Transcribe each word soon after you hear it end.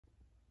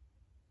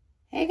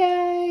Hey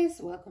guys,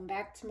 welcome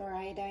back to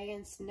Mariah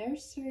Diane's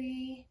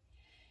Nursery.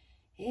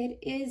 It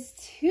is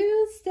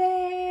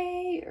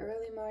Tuesday,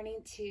 early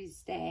morning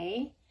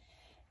Tuesday,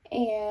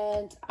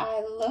 and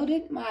I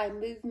loaded my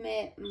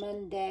Movement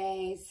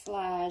Monday /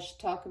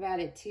 Talk About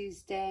It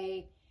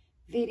Tuesday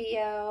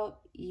video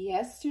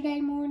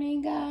yesterday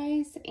morning,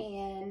 guys,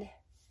 and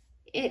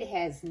it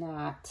has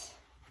not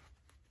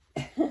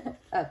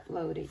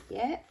uploaded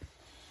yet.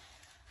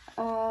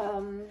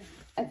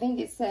 I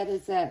think it said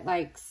it's at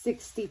like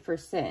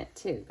 60%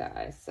 too,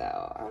 guys. So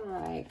I'm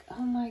like,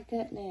 oh my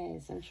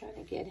goodness. I'm trying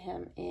to get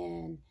him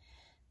in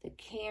the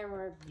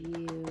camera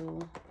view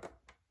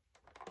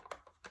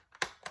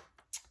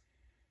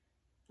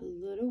a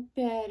little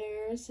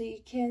better so you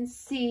can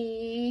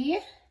see.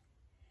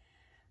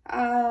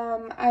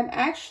 I'm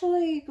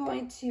actually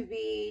going to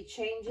be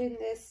changing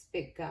this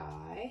big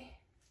guy,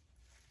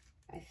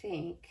 I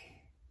think,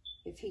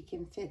 if he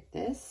can fit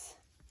this.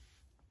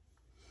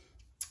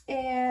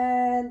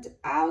 And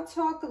I'll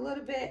talk a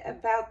little bit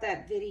about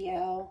that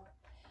video.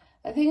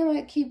 I think I'm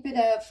going to keep it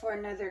up for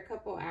another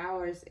couple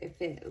hours.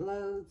 If it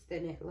loads,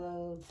 then it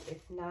loads. If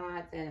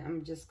not, then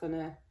I'm just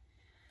going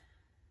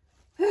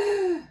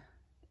to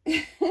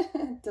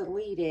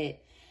delete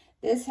it.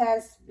 This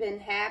has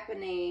been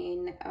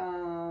happening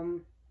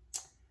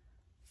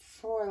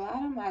for a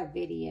lot of my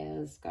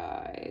videos,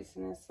 guys.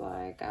 And it's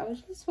like, I was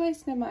just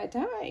wasting my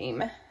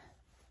time.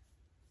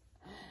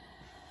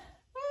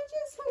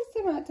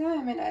 My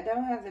time, and I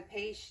don't have the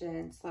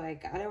patience.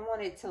 Like, I don't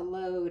want it to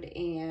load,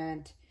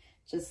 and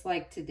just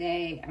like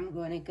today, I'm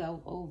going to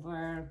go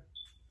over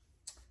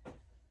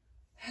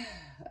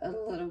a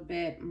little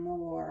bit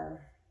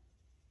more.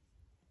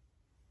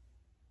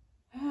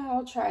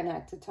 I'll try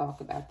not to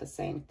talk about the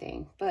same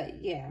thing,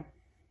 but yeah.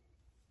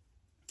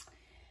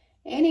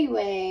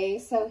 Anyway,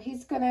 so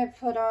he's going to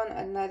put on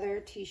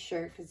another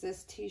t-shirt because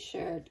this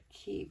t-shirt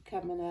keep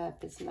coming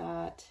up. It's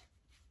not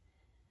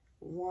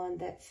one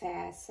that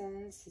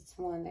fastens, it's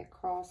one that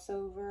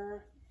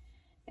crossover,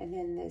 and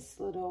then this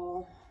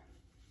little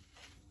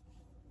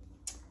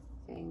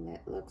thing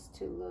that looks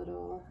too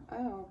little.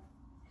 Oh,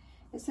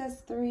 it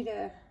says 3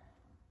 to,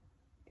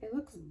 it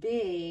looks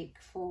big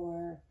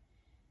for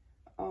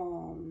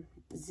 0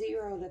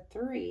 to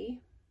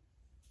 3.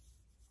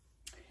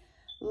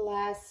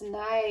 Last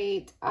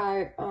night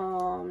I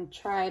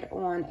tried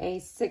on a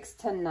 6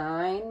 to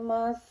 9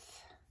 month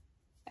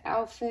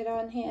outfit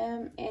on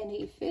him, and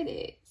he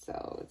fitted.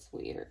 So it's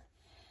weird.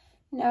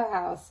 You know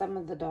how some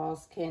of the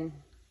dolls can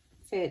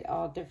fit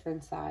all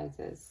different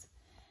sizes.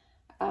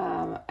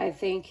 I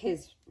think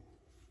his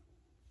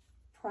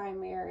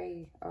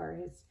primary or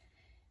his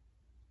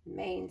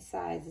main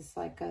size is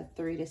like a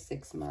 3 to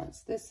 6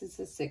 months. This is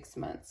a 6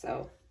 month,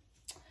 so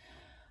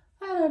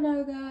I don't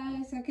know,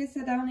 guys. I guess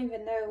I don't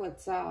even know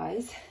what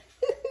size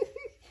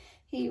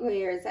he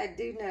wears. I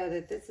do know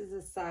that this is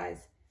a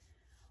size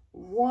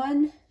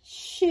 1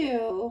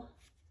 shoe.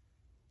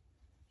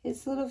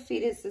 His little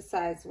feet is the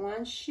size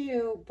 1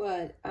 shoe,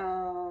 but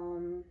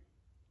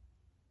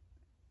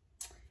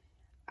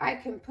I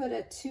can put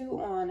a 2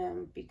 on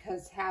him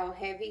because how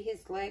heavy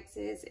his legs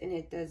is, and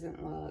it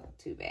doesn't look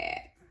too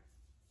bad.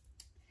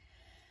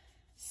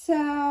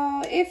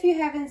 So if you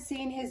haven't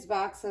seen his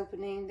box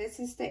opening, this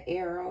is the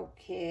Arrow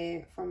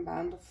kit from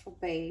Bountiful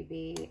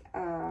Baby.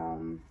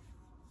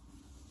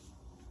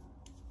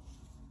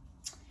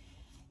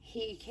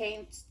 He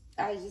came,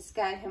 I just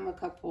got him a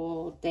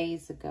couple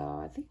days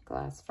ago, I think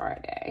last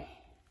Friday.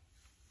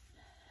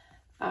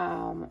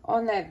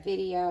 On that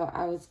video,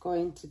 I was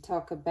going to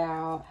talk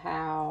about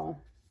how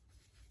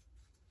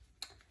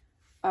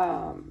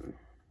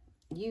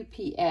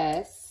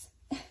UPS,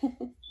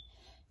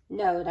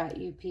 no, not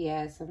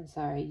UPS, I'm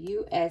sorry,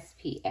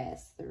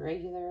 USPS, the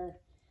regular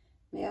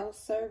mail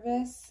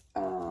service,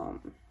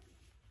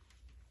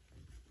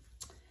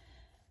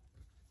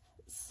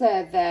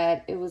 said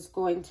that it was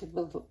going to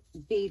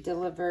be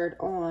delivered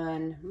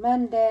on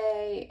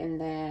Monday,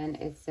 and then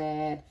it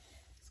said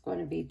it's going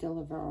to be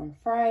delivered on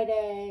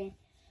Friday.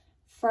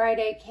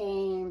 Friday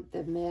came,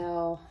 the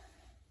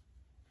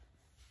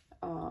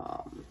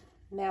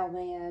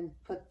mailman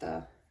put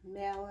the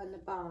mail in the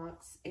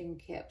box and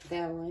kept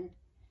going.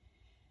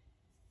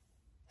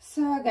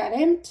 So I got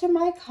into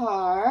my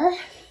car.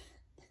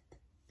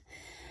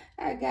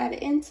 I got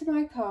into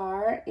my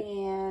car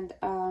and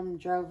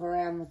drove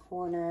around the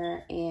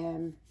corner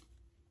and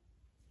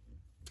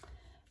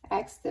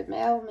asked the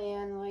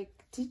mailman, like,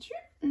 did you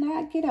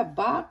not get a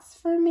box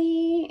for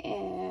me?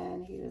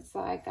 And he was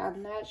like,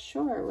 I'm not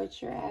sure.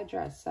 What's your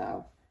address?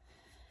 So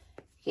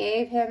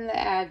gave him the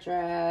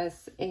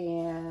address,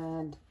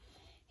 and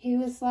he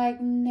was like,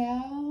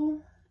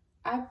 no,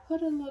 I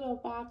put a little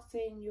box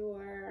in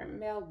your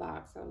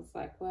mailbox. I was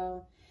like,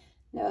 well,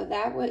 no,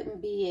 that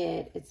wouldn't be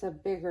it. It's a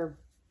bigger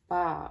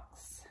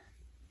box.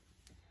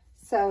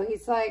 So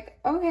he's like,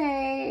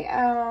 okay,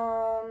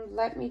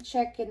 let me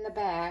check in the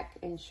back.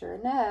 And sure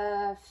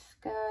enough,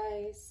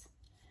 guys,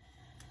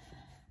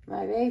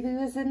 my baby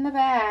was in the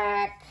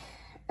back.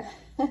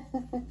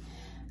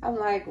 I'm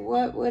like,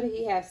 what would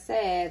he have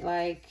said?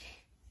 Like,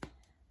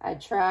 I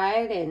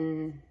tried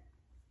and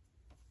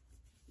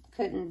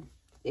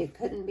it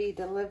couldn't be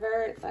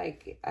delivered.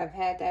 Like, I've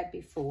had that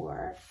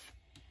before.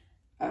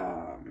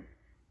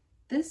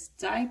 This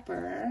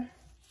diaper,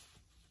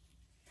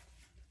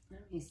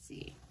 let me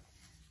see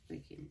if we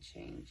can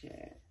change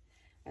it.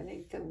 I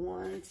think the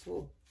ones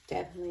will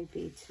definitely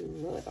be too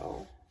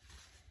little.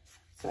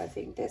 So I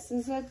think this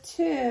is a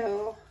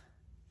 2.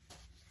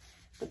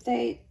 But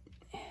they're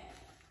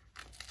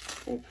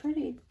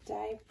pretty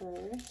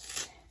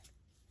diapers.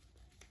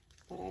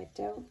 But I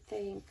don't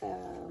think,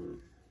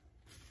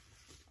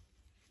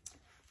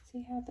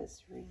 see how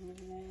this ring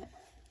in that?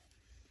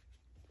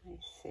 Let me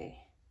see.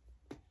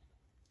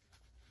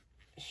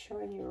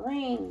 Showing your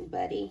ring,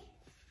 buddy.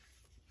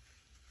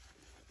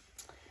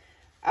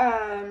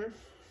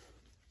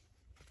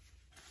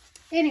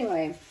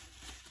 Anyway.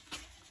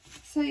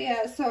 So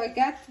yeah, so I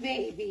got the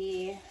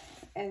baby,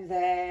 and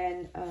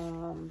then,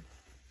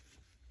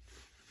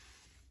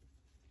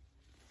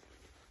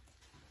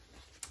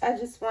 I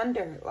just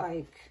wonder,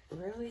 like,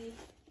 really,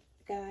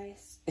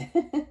 guys?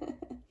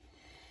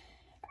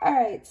 All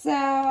right, so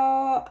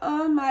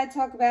on my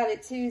Talk About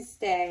It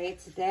Tuesday,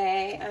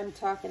 today I'm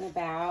talking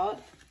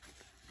about,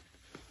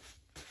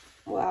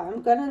 well,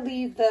 I'm going to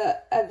leave the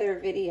other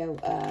video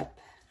up,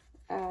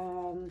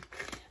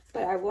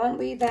 but I won't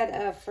leave that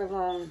up for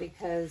long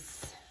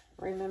because,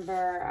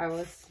 remember, I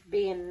was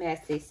being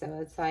messy, so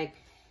it's like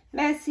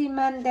Messy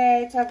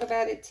Monday, Talk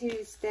About It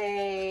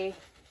Tuesday.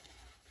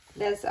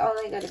 That's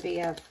only going to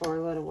be up for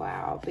a little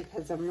while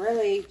because I'm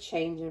really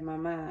changing my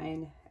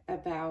mind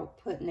about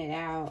putting it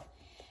out.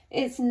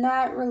 It's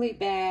not really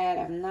bad.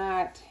 I'm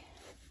not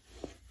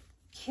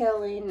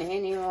killing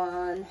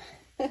anyone.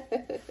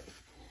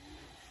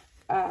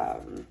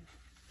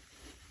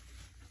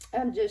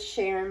 I'm just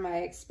sharing my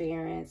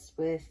experience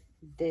with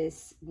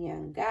this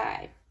young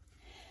guy.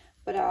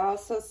 But I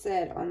also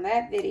said on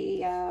that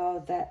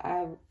video that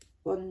I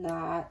will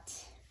not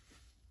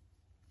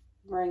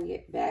bring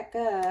it back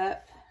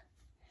up.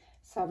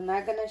 So I'm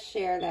not going to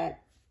share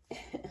that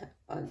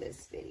on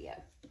this video.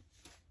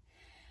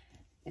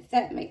 If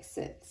that makes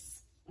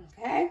sense.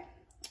 Okay?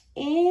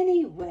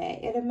 Anyway,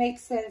 it'll make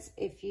sense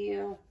if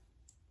you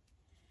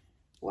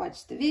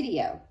watch the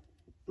video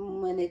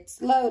when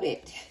it's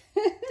loaded.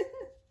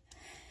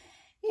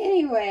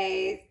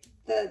 Anyway,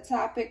 the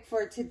topic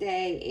for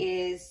today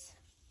is,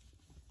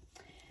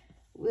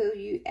 will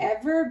you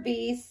ever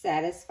be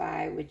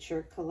satisfied with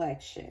your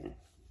collection?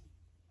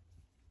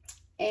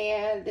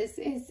 And this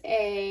is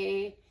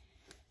a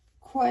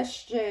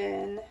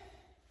question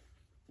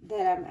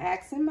that I'm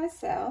asking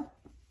myself.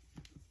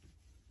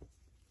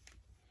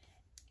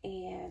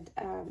 And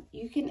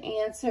you can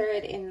answer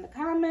it in the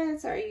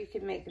comments, or you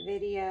can make a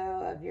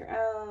video of your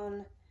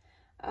own.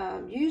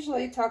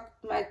 Usually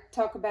my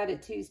Talk About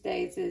It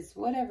Tuesdays is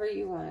whatever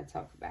you want to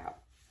talk about.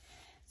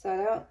 So I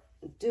don't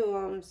do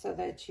them so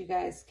that you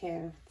guys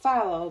can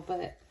follow,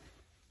 but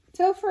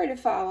feel free to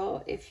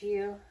follow if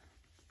you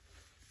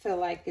feel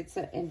like it's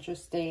an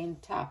interesting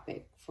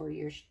topic for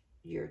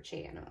your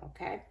channel,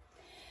 okay?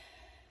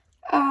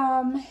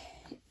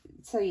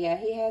 So yeah,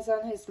 he has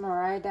on his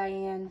Mariah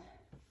Diane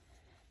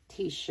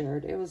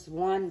t-shirt. It was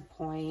one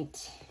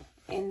point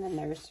in the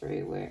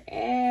nursery where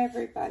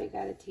everybody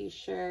got a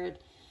t-shirt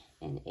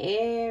and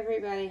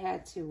everybody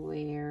had to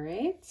wear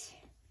it.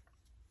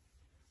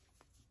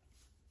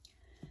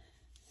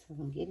 So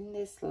I'm getting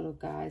this little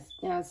guy.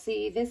 Now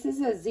see, this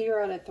is a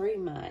 0 to 3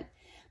 month,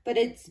 but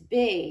it's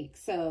big.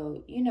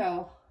 So, you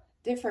know,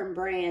 different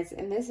brands.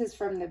 And this is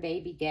from the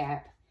Baby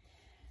Gap.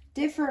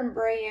 Different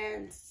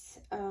brands.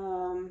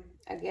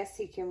 I guess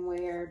he can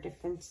wear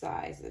different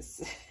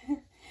sizes.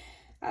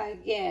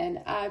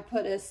 Again, I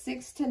put a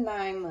 6 to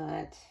 9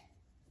 month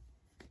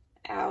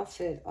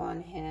outfit on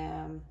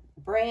him.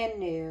 Brand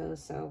new.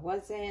 So it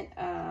wasn't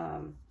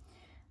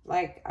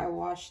like I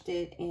washed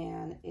it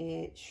and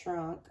it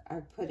shrunk. I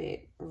put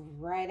it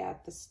right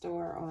out the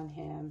store on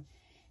him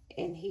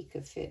and he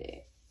could fit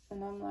it.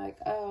 And I'm like,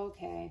 oh,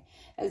 okay.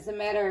 As a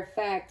matter of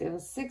fact, it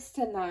was 6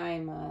 to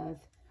 9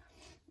 months.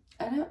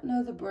 I don't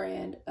know the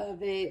brand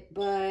of it,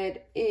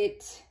 but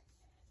it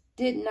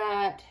did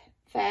not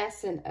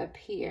fasten up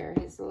here.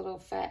 His little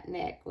fat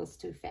neck was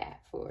too fat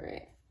for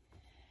it.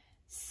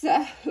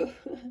 So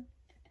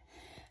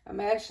I'm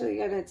actually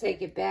going to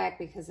take it back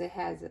because it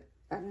has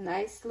a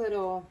nice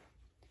little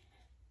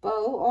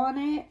bow on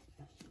it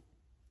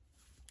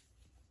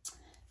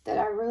that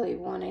I really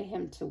wanted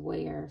him to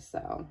wear.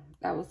 So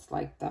that was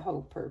like the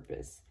whole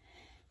purpose.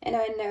 And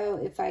I know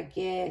if I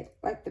get,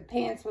 like the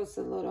pants was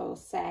a little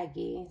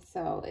saggy.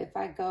 So if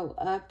I go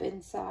up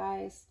in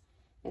size,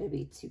 it'll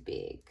be too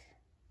big.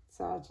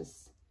 So I'll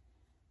just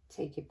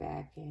take it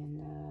back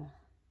and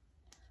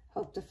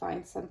hope to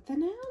find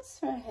something else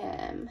for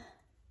him.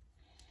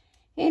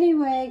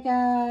 Anyway,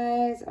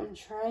 guys, I'm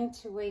trying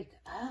to wake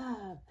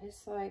up.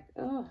 It's like,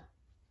 oh.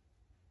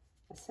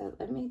 I said,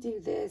 let me do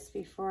this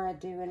before I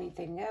do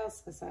anything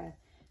else because I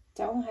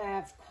don't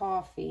have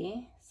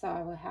coffee. So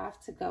I will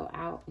have to go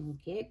out and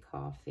get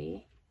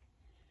coffee.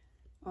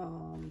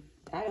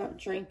 I don't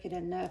drink it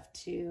enough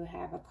to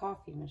have a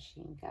coffee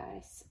machine,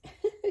 guys.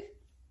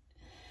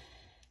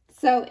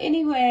 So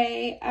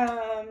anyway,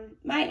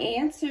 my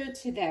answer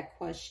to that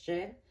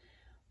question,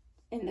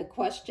 and the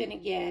question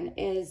again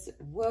is,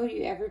 will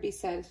you ever be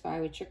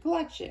satisfied with your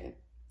collection?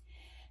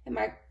 And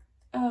my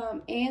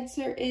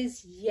answer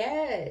is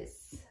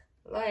yes.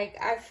 Like,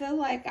 I feel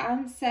like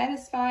I'm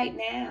satisfied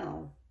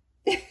now.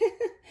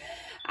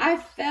 I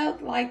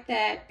felt like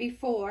that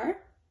before,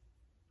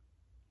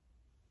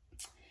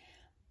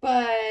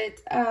 but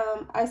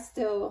I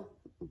still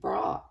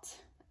brought,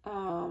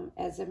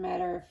 as a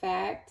matter of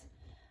fact,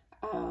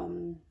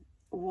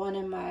 one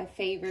of my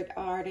favorite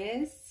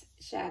artists,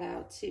 shout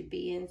out to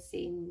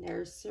BNC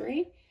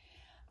Nursery,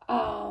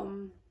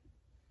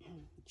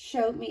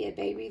 showed me a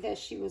baby that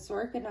she was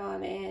working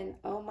on, and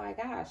oh my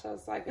gosh, I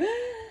was like,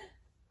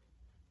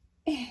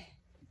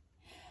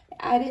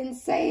 I didn't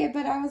say it,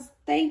 but I was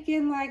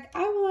thinking like,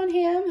 I want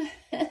him.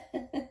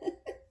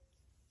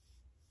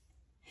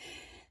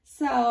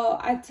 So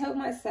I told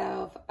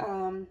myself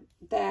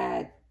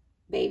that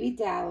baby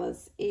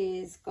Dallas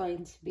is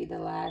going to be the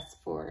last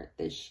for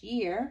this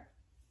year.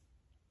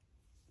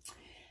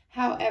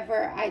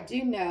 However, I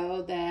do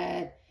know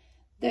that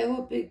there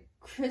will be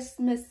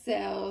Christmas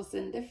sales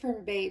and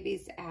different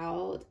babies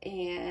out,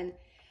 and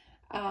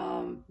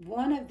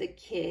one of the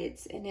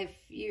kids, and if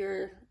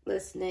you're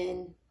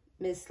listening,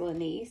 Miss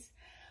Lanice,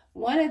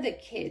 one of the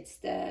kids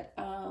that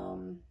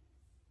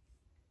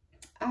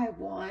I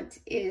want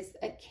is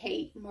a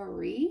Katie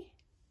Marie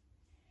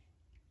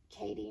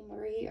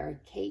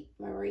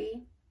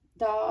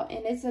doll,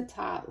 and it's a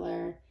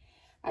toddler.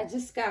 I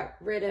just got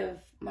rid of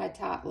my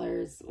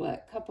toddlers, a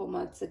couple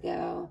months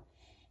ago.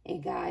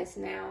 And guys,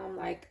 now I'm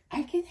like,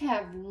 I can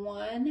have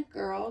one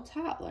girl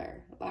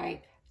toddler,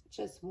 like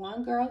just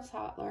one girl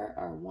toddler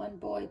or one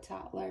boy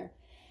toddler.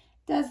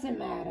 Doesn't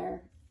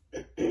matter.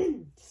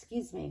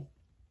 Excuse me.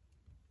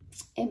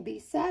 And be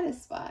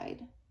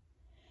satisfied.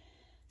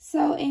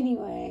 So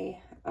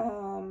anyway,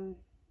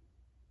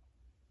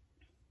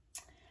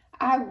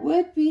 I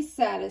would be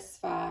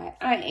satisfied.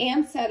 I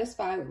am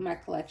satisfied with my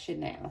collection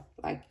now.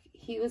 Like,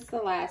 he was the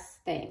last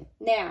thing.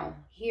 Now,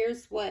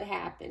 here's what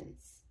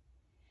happens.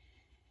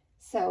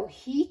 So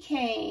he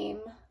came,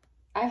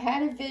 I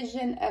had a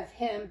vision of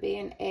him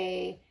being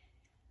a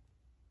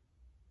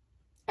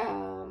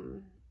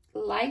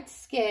light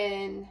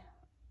skin,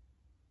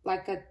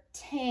 like a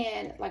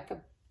tan, like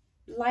a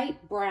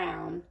light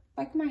brown,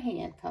 like my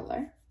hand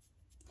color,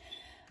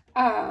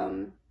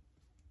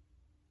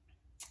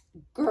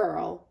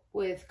 girl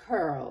with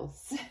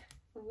curls,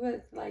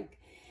 with like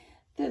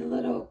the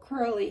little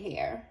curly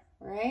hair,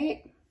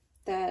 right?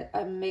 That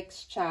a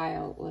mixed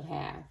child would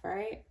have,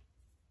 right?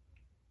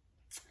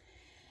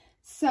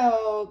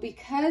 So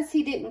because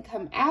he didn't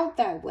come out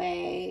that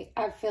way,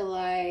 I feel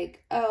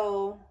like,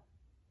 oh,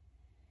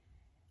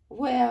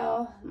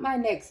 well, my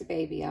next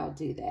baby, I'll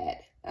do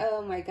that.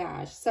 Oh my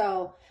gosh.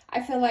 So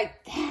I feel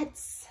like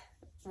that's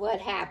what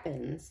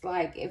happens.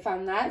 Like, if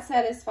I'm not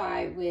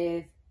satisfied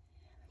with,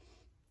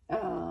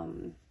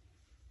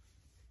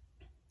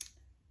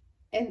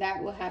 and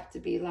that will have to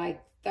be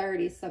like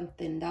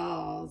 30-something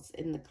dolls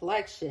in the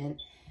collection.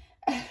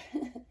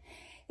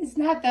 It's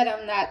not that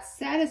I'm not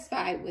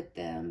satisfied with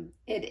them.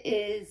 It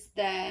is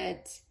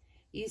that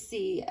you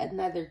see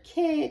another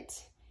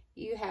kit,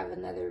 you have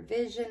another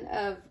vision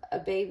of a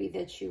baby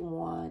that you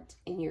want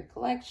in your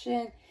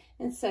collection,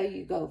 and so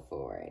you go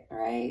for it,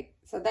 right?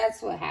 So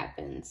that's what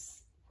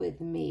happens with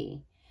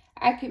me.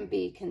 I can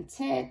be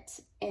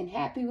content and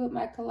happy with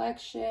my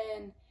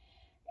collection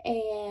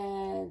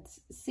and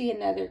see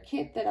another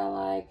kit that I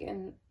like,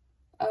 and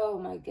oh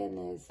my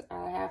goodness,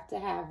 I have to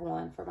have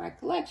one for my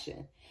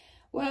collection.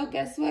 Well,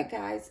 guess what,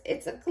 guys?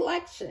 It's a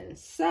collection,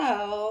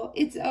 so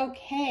it's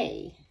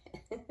okay.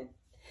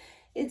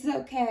 It's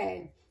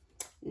okay.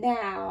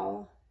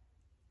 Now,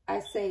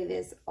 I say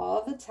this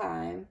all the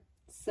time,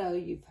 so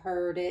you've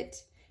heard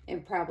it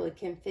and probably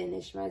can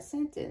finish my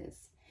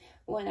sentence.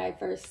 When I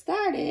first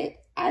started,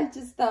 I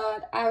just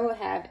thought I would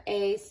have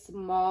a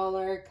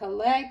smaller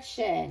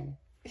collection.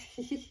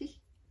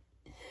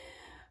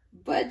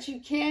 But you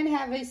can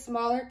have a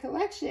smaller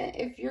collection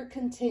if you're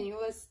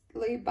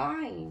continuously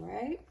buying,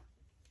 right?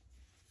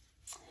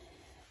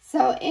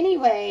 So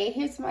anyway,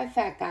 here's my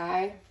fat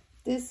guy.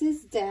 This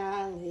is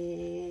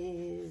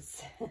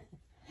Dallas.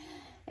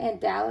 And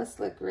Dallas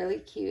looked really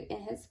cute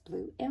in his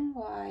blue and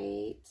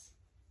white.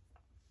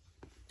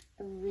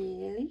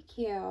 Really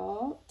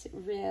cute.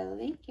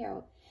 Really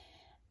cute.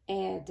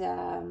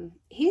 And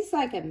he's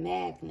like a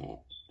magnet.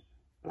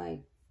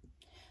 Like,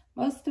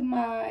 most of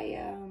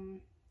my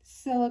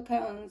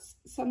silicones,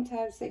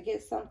 sometimes they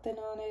get something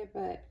on it,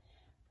 but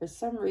for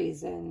some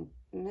reason,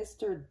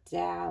 Mr.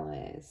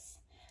 Dallas,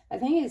 I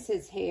think it's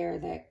his hair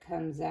that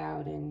comes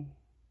out and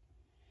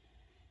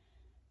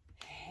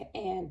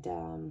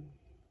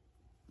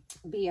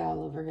be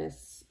all over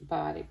his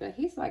body, but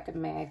he's like a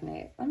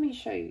magnet. Let me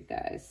show you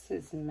guys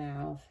his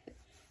mouth,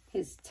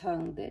 his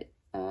tongue that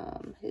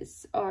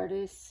his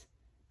artist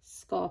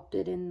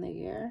sculpted in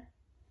there.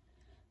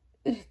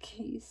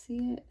 Can you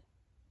see it?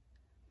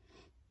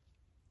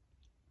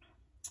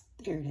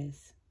 There it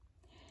is.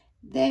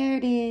 There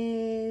it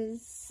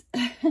is.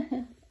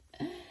 I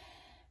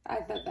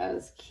thought that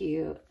was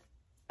cute.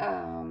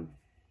 But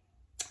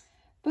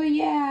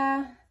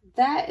yeah,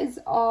 that is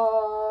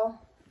all.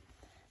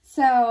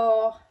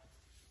 So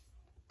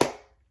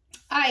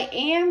I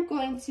am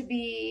going to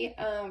be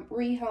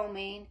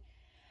rehoming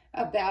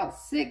about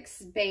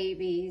 6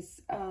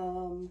 babies,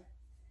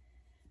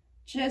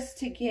 just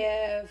to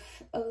give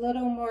a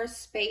little more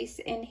space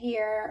in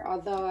here,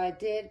 although I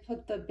did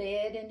put the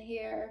bed in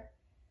here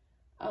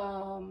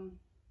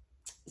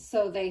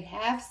so they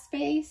have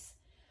space,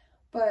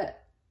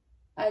 but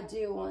I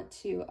do want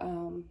to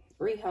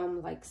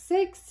rehome like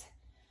 6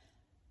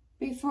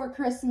 before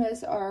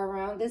Christmas or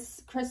around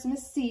this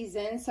Christmas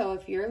season. So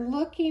if you're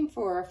looking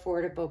for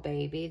affordable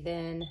baby,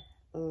 then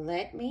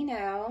let me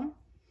know.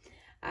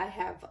 I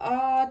have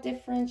all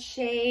different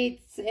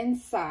shades and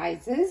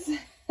sizes.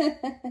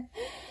 I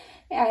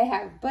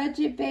have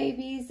budget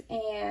babies,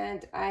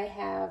 and I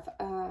have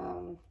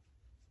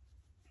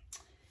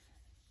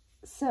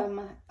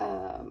some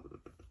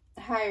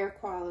higher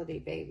quality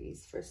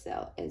babies for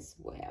sale as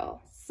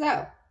well.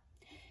 So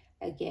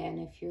again,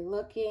 if you're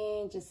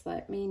looking, just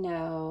let me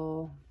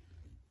know,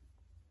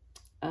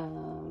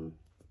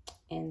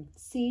 and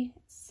see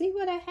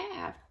what I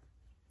have.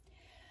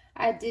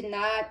 I did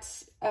not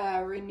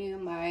renew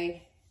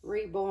my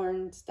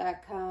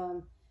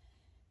reborns.com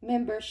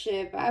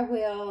membership. I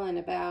will in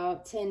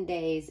about 10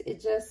 days.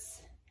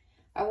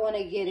 I want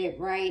to get it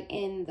right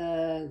in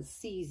the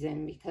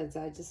season, because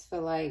I just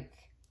feel like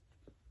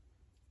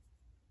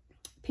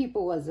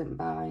people wasn't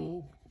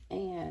buying,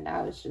 and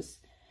I was just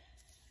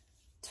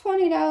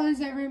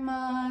 $20 every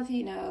month,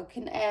 you know,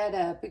 can add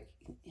up.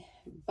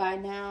 By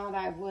now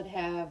I would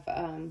have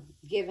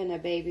given a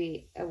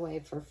baby away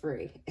for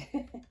free,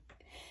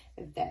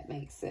 if that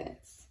makes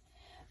sense.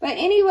 But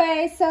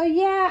anyway, so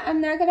yeah, I'm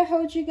not going to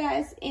hold you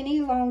guys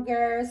any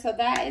longer. So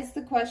that is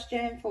the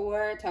question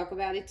for Talk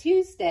About It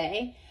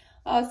Tuesday.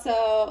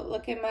 Also,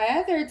 look at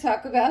my other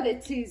Talk About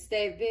It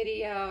Tuesday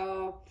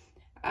video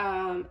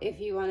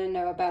if you want to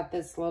know about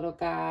this little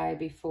guy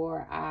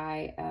before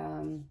I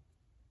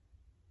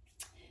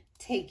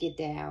take it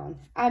down.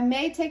 I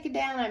may take it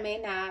down, I may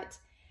not.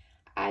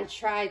 I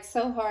tried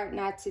so hard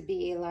not to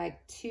be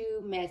like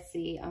too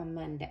messy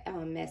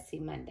on Messy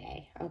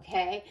Monday,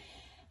 okay?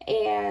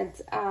 And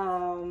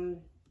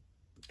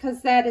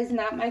because that is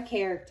not my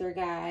character,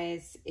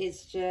 guys.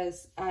 It's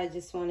just, I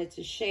just wanted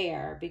to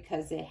share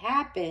because it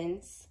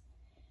happens,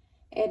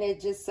 and it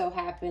just so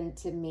happened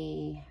to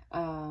me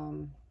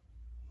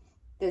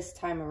this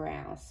time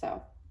around.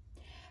 So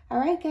all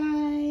right,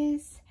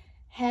 guys,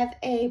 have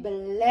a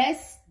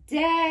blessed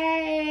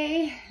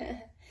day.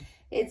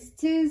 It's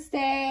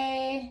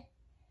Tuesday.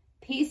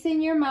 Peace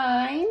in your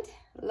mind,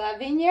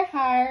 love in your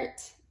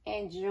heart,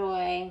 and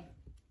joy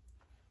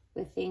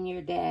within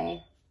your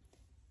day.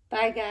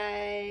 Bye,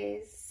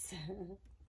 guys.